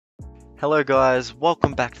Hello guys,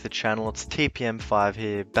 welcome back to the channel. It's TPM5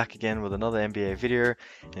 here, back again with another NBA video.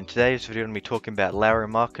 In today's video, I'm going to be talking about Lauri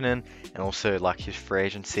Markkanen and also like his free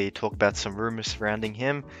agency, talk about some rumors surrounding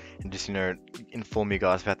him, and just inform you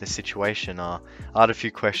guys about this situation. I had a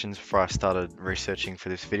few questions before I started researching for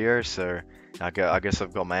this video, so I guess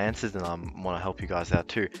I've got my answers, and I want to help you guys out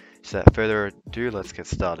too. So without further ado, let's get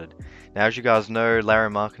started. Now, as you guys know,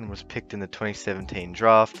 Lauri Markkanen was picked in the 2017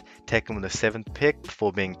 draft, taken with the 7th pick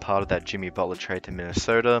before being part of that Jimmy Butler trade to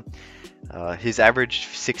Minnesota. He's averaged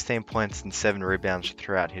 16 points and 7 rebounds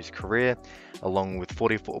throughout his career, along with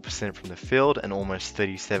 44% from the field and almost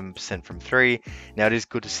 37% from 3. Now, it is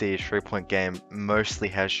good to see his 3-point game mostly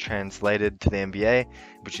has translated to the NBA,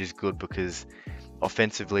 which is good because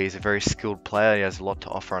offensively he's a very skilled player. He has a lot to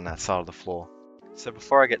offer on that side of the floor. So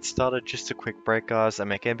before I get started, just a quick break guys. I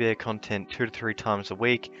make NBA content 2 to 3 times a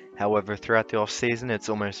week. However, throughout the off season, it's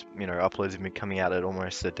almost, uploads have been coming out at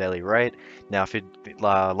almost a daily rate. Now, if you'd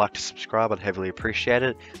like to subscribe, I'd heavily appreciate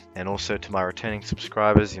it. And also to my returning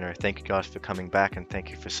subscribers, thank you guys for coming back and thank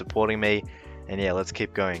you for supporting me. And yeah, let's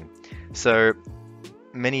keep going. So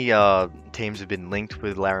many teams have been linked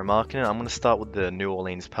with Lauri Markkanen. I'm going to start with the New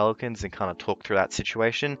Orleans Pelicans and kind of talk through that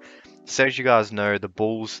situation. So as you guys know, the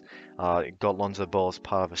Bulls got Lonzo Ball as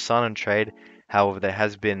part of a sign-and trade. However, there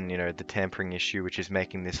has been, the tampering issue, which is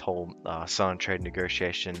making this whole sign-and trade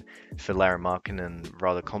negotiation for Lauri Markkanen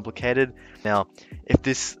rather complicated. Now, if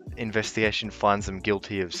this investigation finds them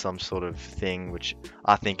guilty of some sort of thing, which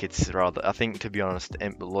I think to be honest,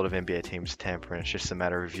 a lot of NBA teams tamper, and it's just a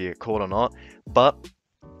matter of if you get caught or not. But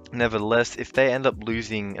nevertheless, if they end up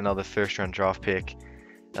losing another first-round draft pick,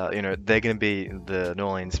 they're going to be the New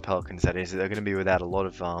Orleans Pelicans. That is, they're going to be without a lot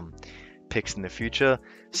of picks in the future.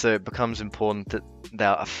 So it becomes important that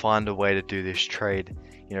they find a way to do this trade,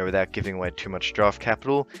 without giving away too much draft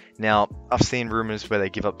capital. Now, I've seen rumors where they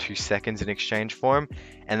give up 2 seconds in exchange for him,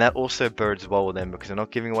 and that also bodes well with them because they're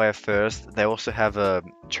not giving away a first. They also have a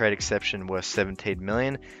trade exception worth 17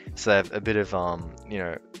 million, so they have a bit of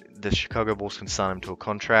the Chicago Bulls can sign him to a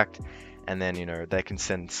contract. And then, they can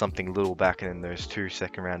send something little back in those 2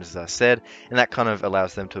 second rounders, as I said, and that kind of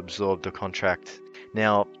allows them to absorb the contract.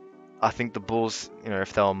 Now, I think the Bulls,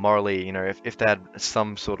 if they were morally, if they had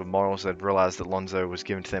some sort of morals, they'd realize that Lonzo was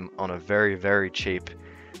given to them on a very, very cheap,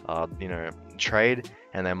 trade,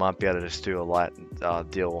 and they might be able to just do a light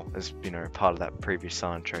deal as, part of that previous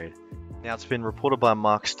sign trade. Now, it's been reported by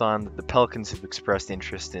Mark Stein that the Pelicans have expressed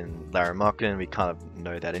interest in Lauri Markkanen. We kind of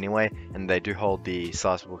know that anyway, and they do hold the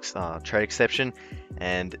sizable trade exception,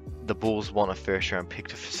 and the Bulls want a first-round pick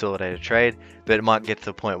to facilitate a trade, but it might get to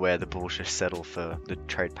the point where the Bulls just settle for the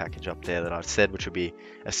trade package up there that I've said, which would be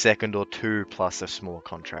a second or 2 plus a smaller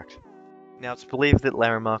contract. Now, it's believed that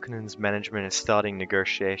Lauri Markkanen's management is starting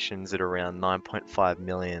negotiations at around 9.5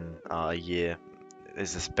 million a year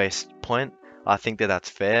as this base point. I think that that's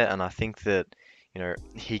fair, and I think that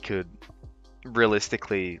he could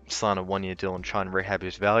realistically sign a 1-year deal and try and rehab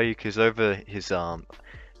his value, because over his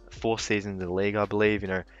 4 seasons in the league, I believe,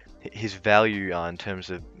 his value in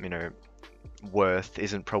terms of worth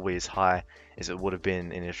isn't probably as high as it would have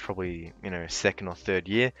been in his probably second or third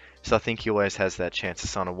year. So I think he always has that chance to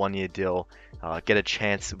sign a 1-year deal, get a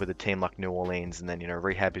chance with a team like New Orleans, and then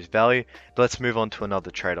rehab his value. But let's move on to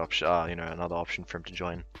another trade option, another option for him to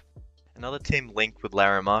join. Another team linked with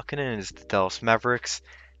Lauri Markkanen is the Dallas Mavericks.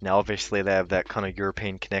 Now, obviously, they have that kind of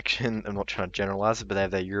European connection. I'm not trying to generalize it, but they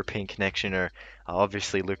have that European connection. Or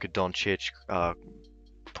obviously, Luka Doncic,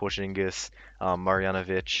 Porzingis,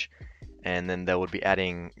 Marjanovic, and then they would be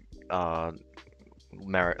adding Lauri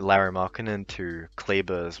Markkanen to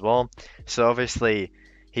Kleber as well. So obviously,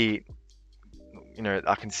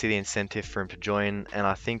 I can see the incentive for him to join, and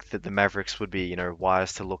I think that the Mavericks would be,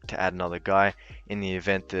 wise to look to add another guy in the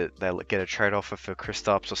event that they get a trade offer for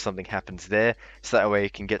Kristaps or something happens there, so that way you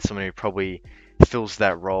can get someone who probably fills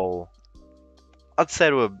that role, I'd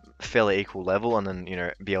say, to a fairly equal level, and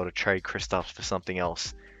then, be able to trade Kristaps for something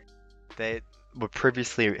else. They were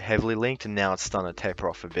previously heavily linked, and now it's starting to taper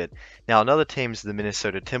off a bit. Now, another team is the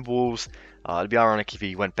Minnesota Timberwolves. It'd be ironic if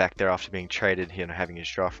he went back there after being traded, having his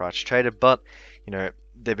draft rights traded, but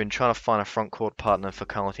they've been trying to find a front court partner for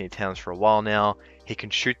Karl-Anthony Towns for a while now. He can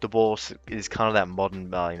shoot the ball, so he's kind of that modern,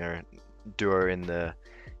 duo in the,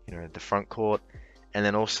 the front court. And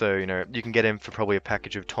then also, you can get him for probably a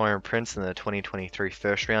package of Taurean Prince and the 2023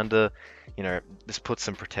 first rounder. This puts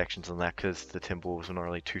some protections on that because the Timberwolves are not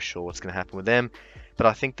really too sure what's going to happen with them. But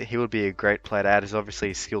I think that he would be a great player to add. He's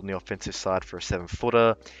obviously skilled in the offensive side for a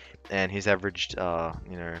 7-footer, and he's averaged, a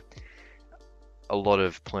lot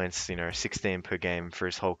of points, 16 per game for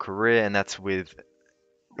his whole career, and that's with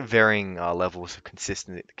varying levels of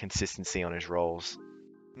consistency on his roles.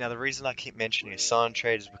 Now, the reason I keep mentioning a sign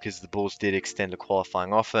trade is because the Bulls did extend a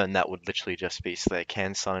qualifying offer, and that would literally just be so they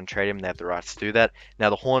can sign and trade him. They have the rights to do that. Now,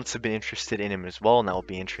 the Hornets have been interested in him as well, and that will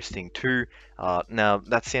be interesting too. Now,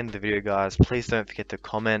 that's the end of the video, guys. Please don't forget to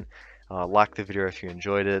comment, like the video if you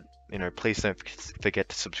enjoyed it. Please don't forget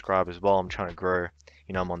to subscribe as well. I'm trying to grow.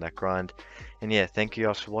 I'm on that grind. And yeah, thank you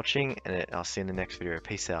guys for watching, and I'll see you in the next video.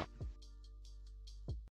 Peace out.